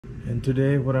And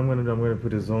today what I'm gonna do, I'm gonna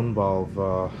put a zone valve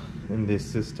in this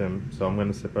system. So I'm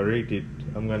gonna separate it.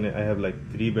 I have like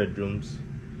 3 bedrooms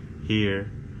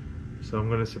here. So I'm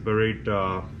gonna separate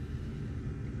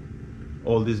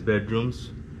all these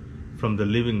bedrooms from the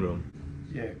living room.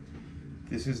 Yeah,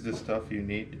 this is the stuff you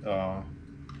need.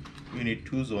 You need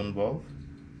 2 zone valve.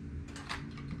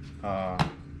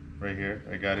 Right here,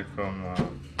 I got it from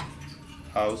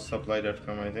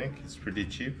housesupply.com. I think it's pretty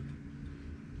cheap.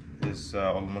 It's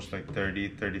almost like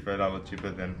 $35 cheaper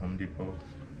than Home Depot.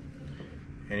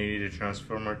 And you need a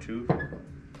transformer too,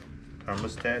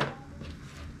 thermostat,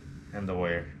 and the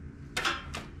wire.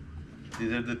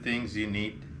 These are the things you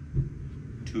need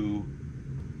to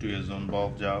do a zone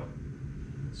valve job.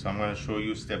 So I'm going to show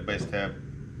you step by step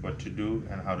what to do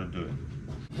and how to do it.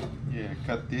 Yeah,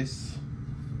 cut this.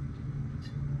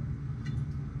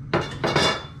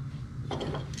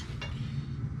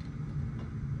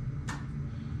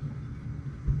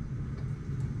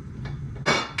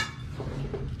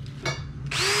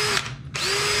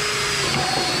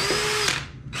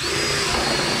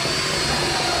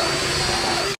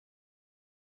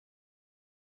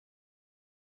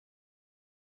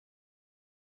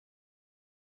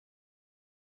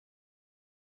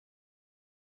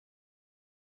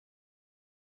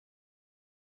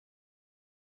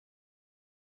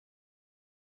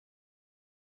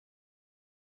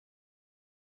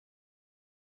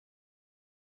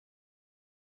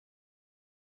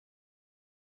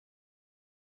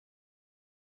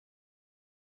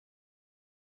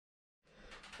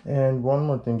 And one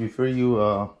more thing, before you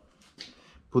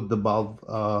put the bulb,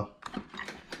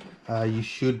 you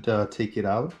should take it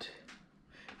out.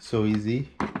 So easy.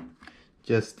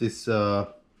 Just this,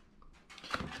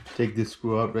 take this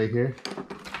screw out right here.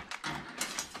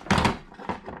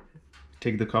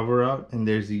 Take the cover out, and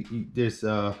there's 2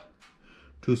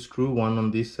 screws, one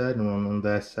on this side and one on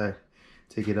that side.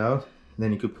 Take it out,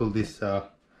 then you could pull this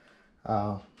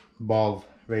valve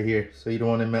right here. So you don't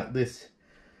want to melt this.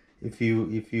 If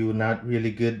you're not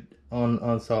really good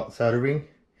on soldering,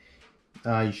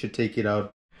 you should take it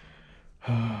out.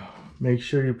 Make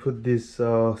sure you put this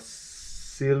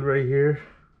seal right here.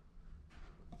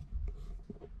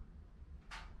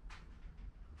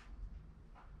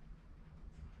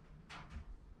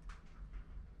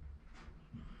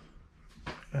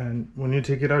 And when you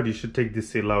take it out, you should take this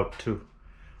seal out too,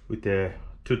 with a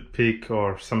toothpick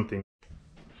or something.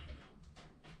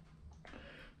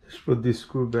 Just put this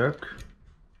screw back.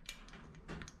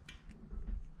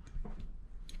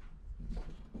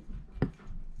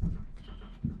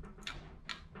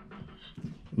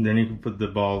 And then you can put the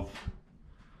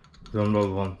zone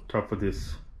valve on top of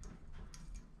this.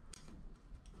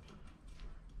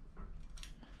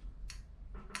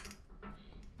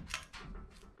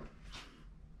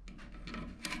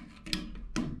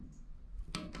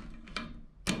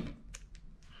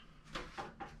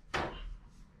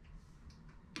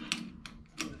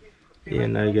 Yeah,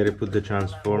 now you gotta put the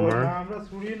transformer.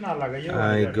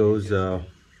 It goes. You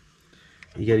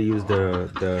gotta use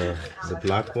the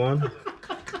black one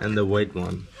and the white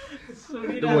one.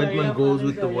 The white one goes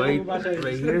with the white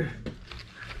right here.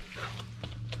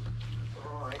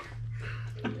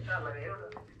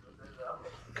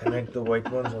 Connect the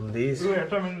white ones on these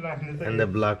and the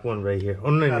black one right here. Oh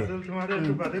no,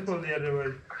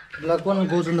 black one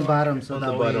goes on the bottom, so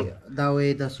that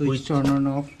way the switch turn on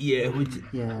off. Yeah,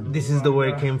 this is the way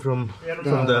it came from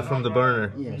the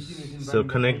burner. Yes. So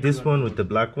connect this one with the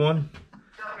black one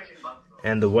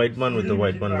and the white one with the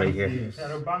white one right here. Yes.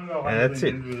 And that's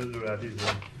it.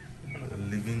 The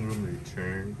living room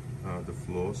return, the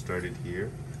flow started here.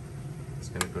 It's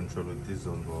gonna control with this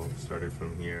zone valve. Started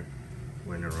from here,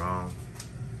 went around,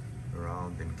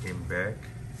 then came back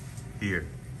here.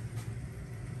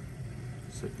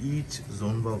 So each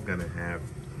zone valve gonna have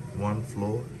one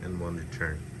flow and one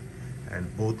return,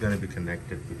 and both gonna be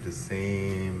connected with the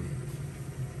same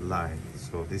line.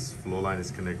 So this flow line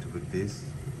is connected with this,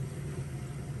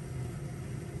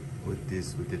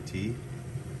 with the T.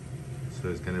 So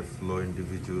it's gonna flow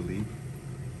individually,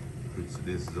 which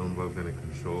this zone valve gonna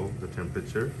control the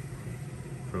temperature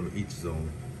from each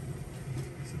zone.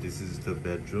 So this is the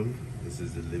bedroom, this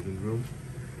is the living room,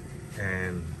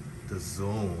 and the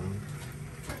zone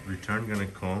return gonna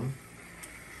come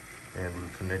and will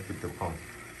connect with the pump.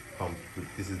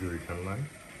 This is the return line,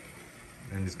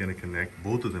 and it's gonna connect.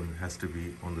 Both of them has to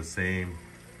be on the same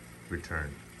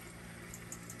return.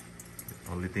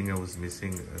 The only thing I was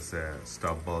missing is a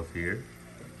stop valve here,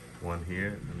 one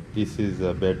here. This is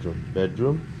a bedroom,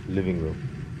 living room,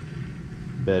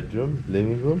 bedroom,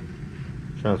 living room,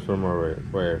 transformer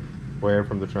wire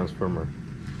from the transformer.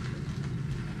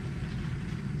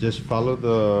 just follow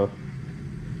the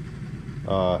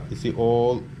you see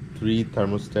all three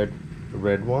thermostat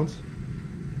red ones.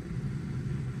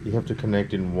 You have to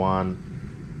connect in one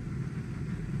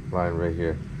line right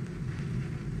here.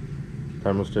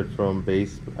 Thermostat from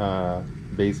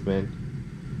basement,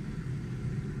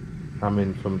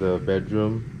 from the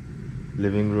bedroom,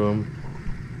 living room,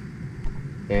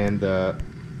 and the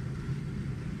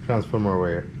transformer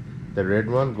wire. The red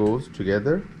one goes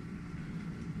together,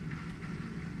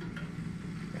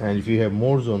 and if you have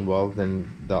more zone valve, then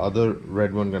the other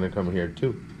red one gonna come here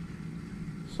too.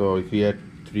 So if you had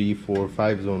 3, 4,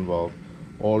 5 zone valve,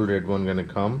 all red one gonna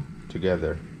come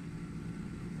together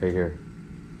right here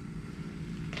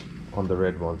on the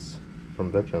red ones,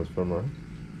 from the transformer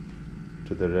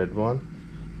to the red one,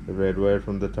 the red wire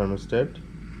from the thermostat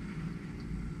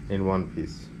in one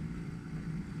piece.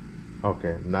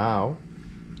 Okay, now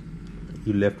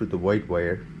you left with the white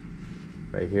wire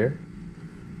right here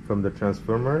from the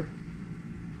transformer.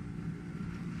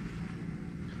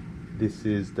 This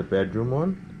is the bedroom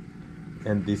one,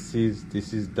 and this is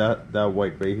that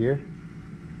white right here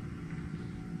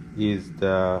is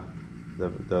the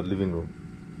living room.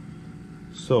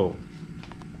 So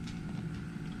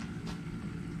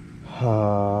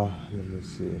let me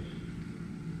see,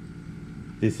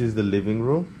 this is the living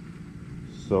room.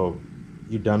 So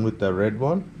you're done with the red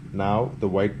one. Now the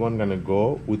white one gonna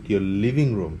go with your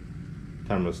living room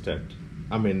thermostat,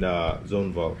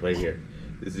 zone valve right here.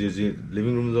 This is your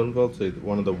living room zone valve. So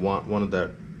one of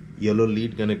the yellow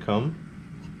lead gonna come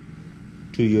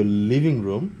to your living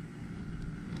room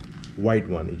white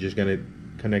one. You're just gonna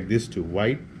connect this to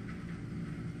white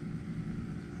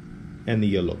and the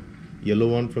yellow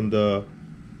one from the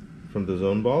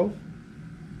zone valve,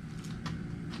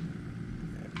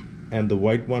 and the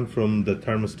white one from the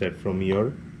thermostat from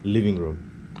your living room,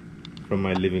 from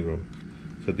my living room.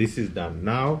 So this is done.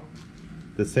 Now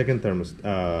the second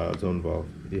zone valve,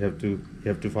 you have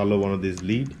to follow one of these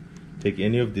lead. Take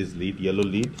any of this lead, yellow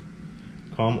lead,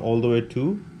 come all the way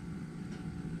to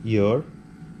your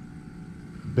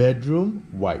bedroom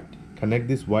white. Connect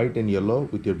this white and yellow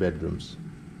with your bedrooms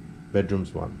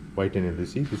one, white and yellow.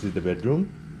 See, this is the bedroom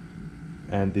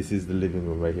and this is the living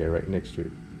room right here, right next to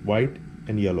it, white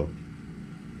and yellow.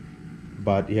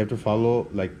 But you have to follow,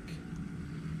 like,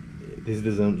 this is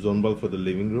the zone bulb for the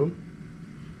living room,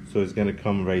 so it's gonna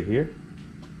come right here.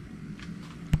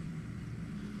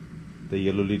 The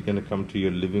yellow lead gonna come to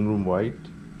your living room white,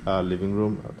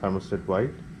 thermostat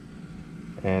white,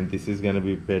 and this is gonna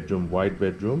be bedroom white,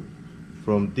 bedroom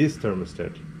from this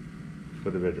thermostat for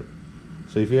the bedroom.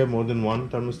 So if you have more than one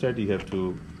thermostat, you have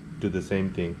to do the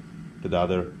same thing to the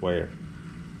other wire.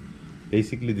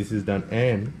 Basically this is done,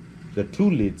 and the two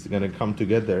leads are gonna come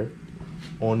together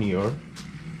on your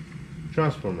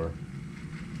transformer.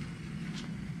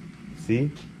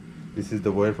 See, this is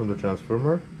the wire from the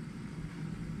transformer,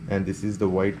 and this is the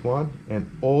white one,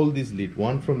 and all these lead,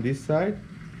 one from this side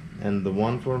and the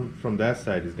one from that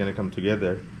side, is gonna come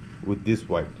together with this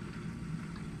white.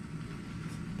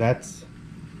 That's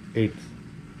it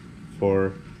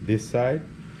for this side.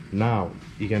 Now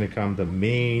you're gonna come the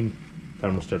main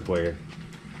thermostat wire.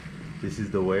 This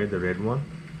is the wire, the red one.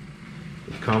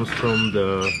 It comes from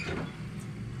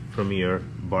your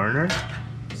burner.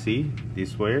 See,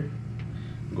 this wire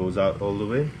goes out all the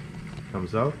way,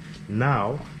 comes out.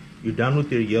 Now you're done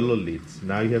with your yellow leads.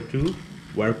 Now you have to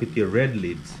work with your red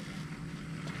leads.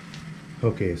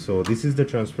 Okay, so this is the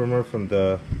transformer from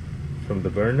the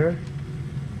burner.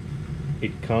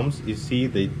 It comes, you see,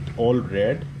 they all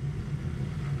red.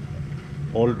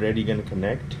 You're gonna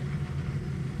connect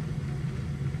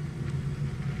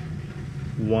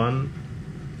one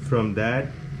from that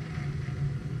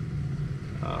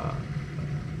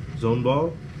zone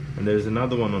valve, and there's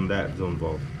another one on that zone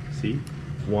valve. See,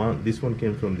 this one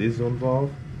came from this zone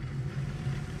valve,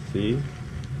 see,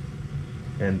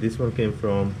 and this one came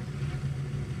from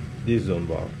this zone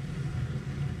valve.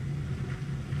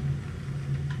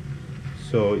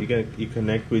 So you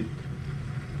connect with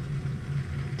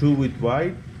 2 with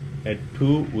white and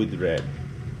 2 with red.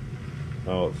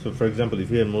 So for example,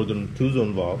 if you have more than 2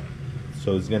 zone valve,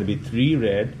 so it's going to be 3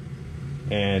 red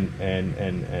and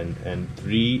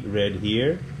 3 red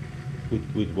here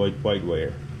with white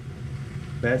wire.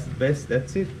 That's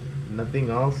it. Nothing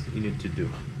else you need to do.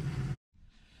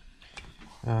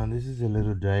 This is a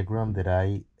little diagram that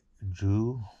I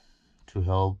drew to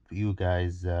help you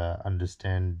guys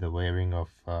understand the wiring of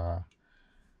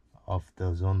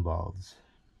the zone valves.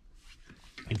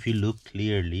 If you look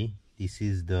clearly, this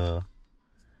is the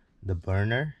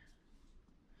burner,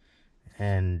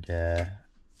 and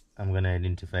I'm gonna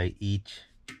identify each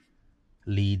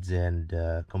leads and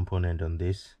component on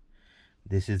this.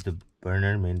 This is the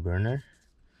burner, main burner.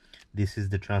 This is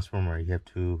the transformer. You have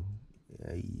to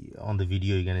on the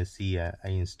video you're gonna see I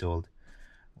installed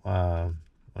one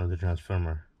of the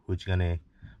transformer which gonna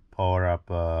power up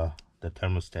the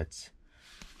thermostats.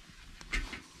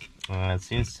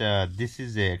 Since this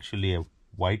is actually a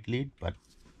white lead, but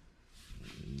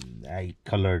I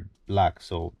colored black,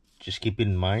 so just keep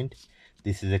in mind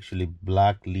this is actually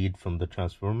black lead from the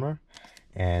transformer,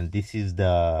 and this is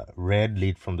the red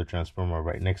lead from the transformer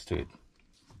right next to it.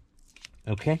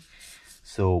 Okay,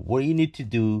 so what you need to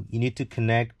do, you need to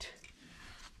connect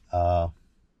all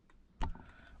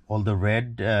the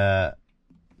red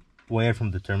wire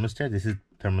from the thermostat. This is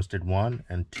thermostat 1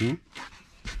 and 2.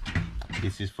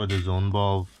 This is for the zone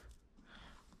valve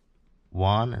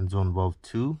 1 and zone valve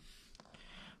 2.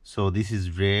 So this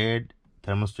is red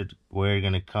thermostat wire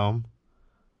gonna come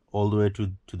all the way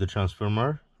to the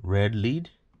transformer, red lead,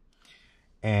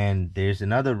 and there's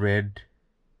another red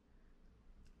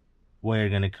wire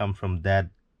gonna come from that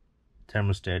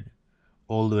thermostat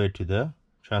all the way to the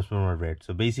transformer red.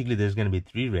 So basically there's gonna be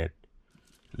three red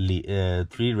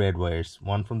wires,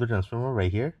 one from the transformer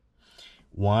right here,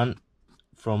 one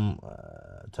from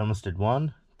thermostat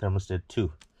 1, thermostat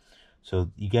 2.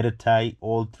 So you gotta tie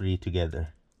all three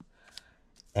together.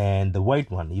 And the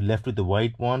white one, you left with the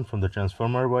white one from the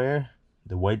transformer wire,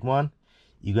 the white one,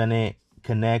 you're gonna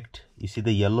connect, you see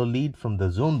the yellow lead from the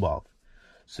zone valve,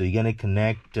 so you're gonna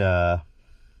connect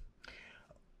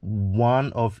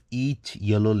one of each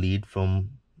yellow lead from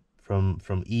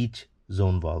each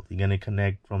zone valve. You're gonna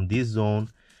connect from this zone,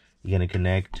 you're gonna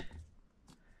connect,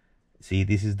 see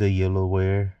this is the yellow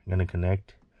wire, you're gonna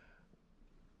connect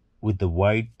with the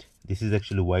white, this is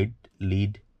actually white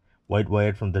lead, white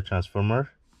wire from the transformer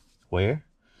wire.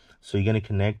 So you're gonna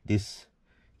connect this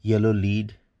yellow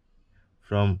lead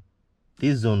from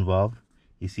this zone valve,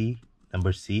 you see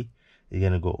number C, you're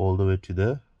gonna go all the way to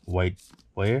the white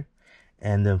wire,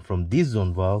 and then from this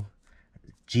zone valve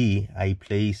G, I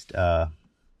placed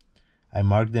I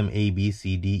marked them A, B,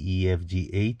 C, D, E, F, G,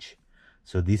 H.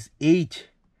 So this H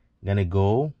gonna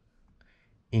go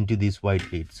into this white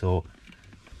lead. So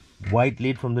white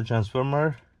lead from the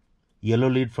transformer, yellow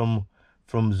lead from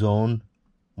zone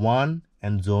 1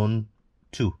 and zone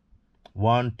 2,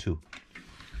 1, 2.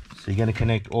 So you're gonna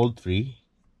connect all three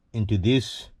into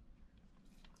this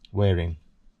wiring.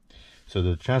 So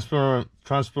the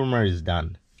transformer is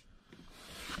done.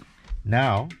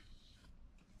 Now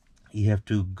you have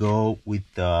to go with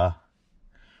the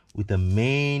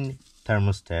main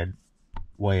thermostat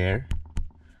wire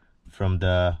from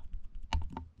the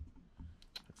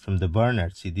burner.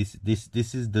 See this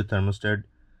is the thermostat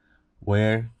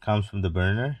wire, comes from the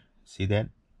burner. See that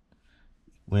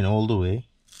went all the way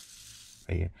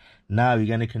right here. Now you're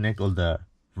gonna connect all the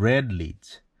red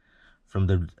leads from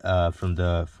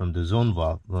the zone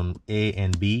valve, zone A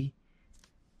and B,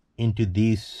 into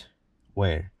this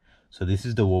wire. So this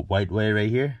is the white wire right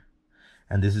here,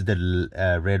 and this is the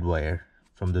red wire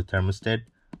from the thermostat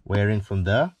wiring from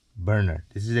the burner.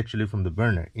 This is actually from the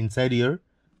burner, inside your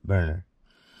burner.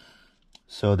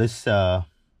 So this the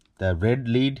red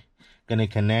lead gonna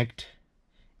connect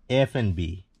F and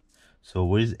B. So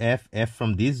where is F? F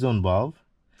from this zone valve.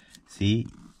 See,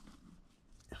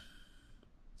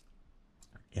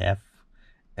 F,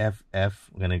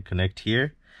 we're gonna connect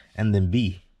here, and then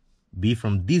B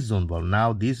from this zone valve.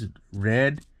 Now this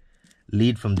red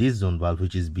lead from this zone valve,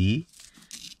 which is B,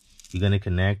 you're gonna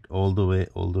connect all the way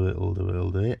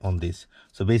on this.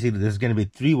 So basically there's gonna be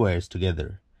three wires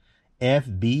together, F,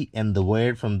 B, and the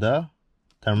wire from the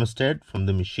thermostat, from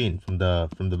the machine, from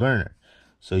the burner.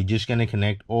 So you're just gonna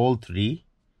connect all three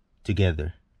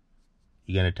together.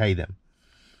 You're gonna tie them.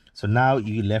 So now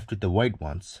you're left with the white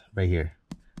ones right here.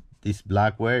 This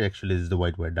black wire actually is the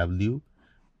white wire. W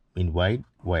mean white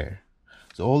wire.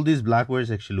 So all these black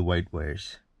wires actually white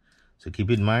wires. So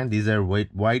keep in mind these are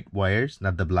white wires,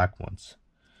 not the black ones.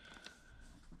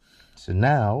 So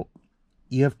now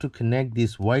you have to connect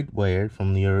this white wire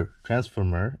from your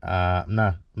transformer.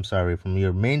 From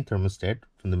your main thermostat,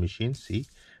 from the machine. See,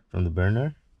 from the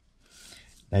burner.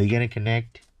 Now you're gonna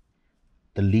connect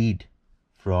the lead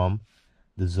from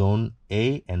the zone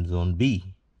A and zone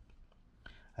B.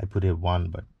 I put a 1,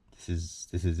 but this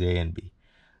is A and B.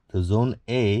 The zone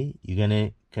A, you're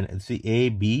gonna see A,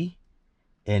 B,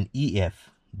 and E, F.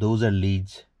 Those are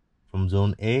leads from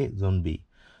zone A, zone B.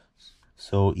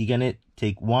 So you're gonna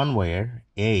take one wire,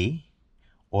 A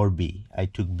or B. I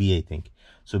took B, I think.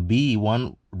 So B,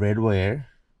 one red wire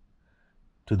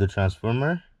to the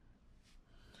transformer.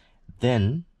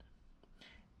 Then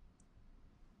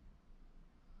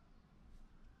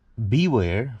B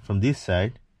wire from this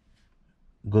side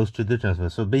goes to the transformer.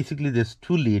 So basically there's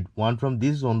two lead, one from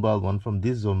this zone valve, one from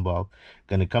this zone valve,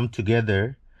 gonna come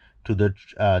together to the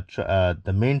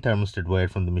main thermostat wire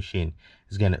from the machine.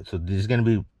 So this is gonna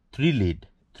be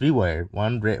three wire,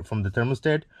 one from the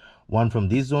thermostat, one from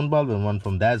this zone valve, and one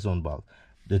from that zone valve.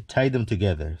 They tie them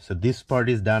together. So this part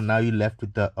is done. Now you're left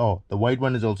with the white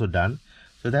one is also done.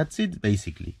 So that's it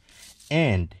basically.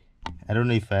 And I don't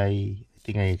know if I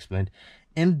think I explained.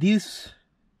 And this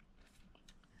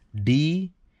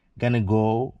D gonna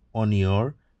go on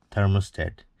your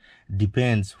thermostat.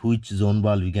 Depends which zone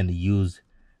valve you're gonna use.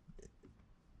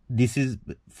 This is,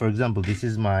 for example, this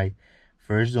is my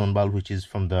first zone valve, which is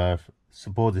from the,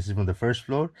 suppose this is from the first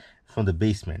floor, from the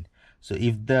basement. So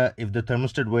if the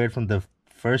thermostat wire from the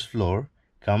first floor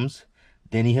comes,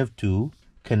 then you have to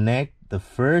connect the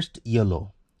first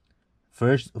yellow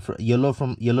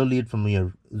lead from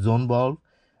your zone valve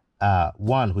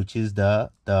 1, which is the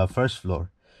first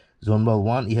floor. Zone valve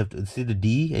 1, you have to see the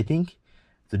D, I think.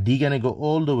 So D gonna go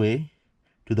all the way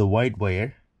to the white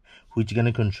wire, which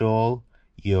gonna control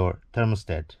your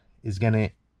thermostat. Is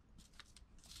gonna,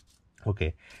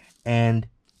 okay, and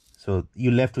so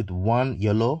you left with one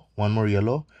more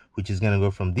yellow, which is gonna go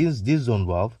from this zone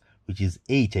valve, which is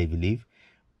H, I believe.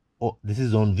 Oh, this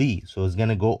is zone V, so it's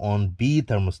gonna go on B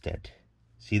thermostat.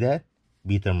 See that?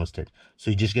 B thermostat.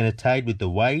 So you're just gonna tie it with the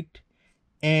white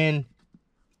and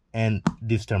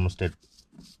this thermostat,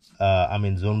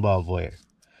 zone valve wire.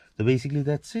 So basically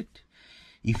that's it.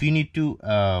 If you need to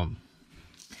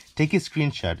take a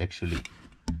screenshot, actually,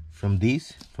 from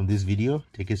this video,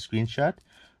 take a screenshot,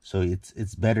 so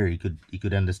it's better. You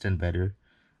could understand better.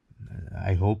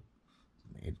 I hope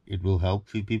it will help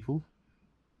few people.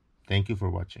 Thank you for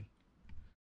watching.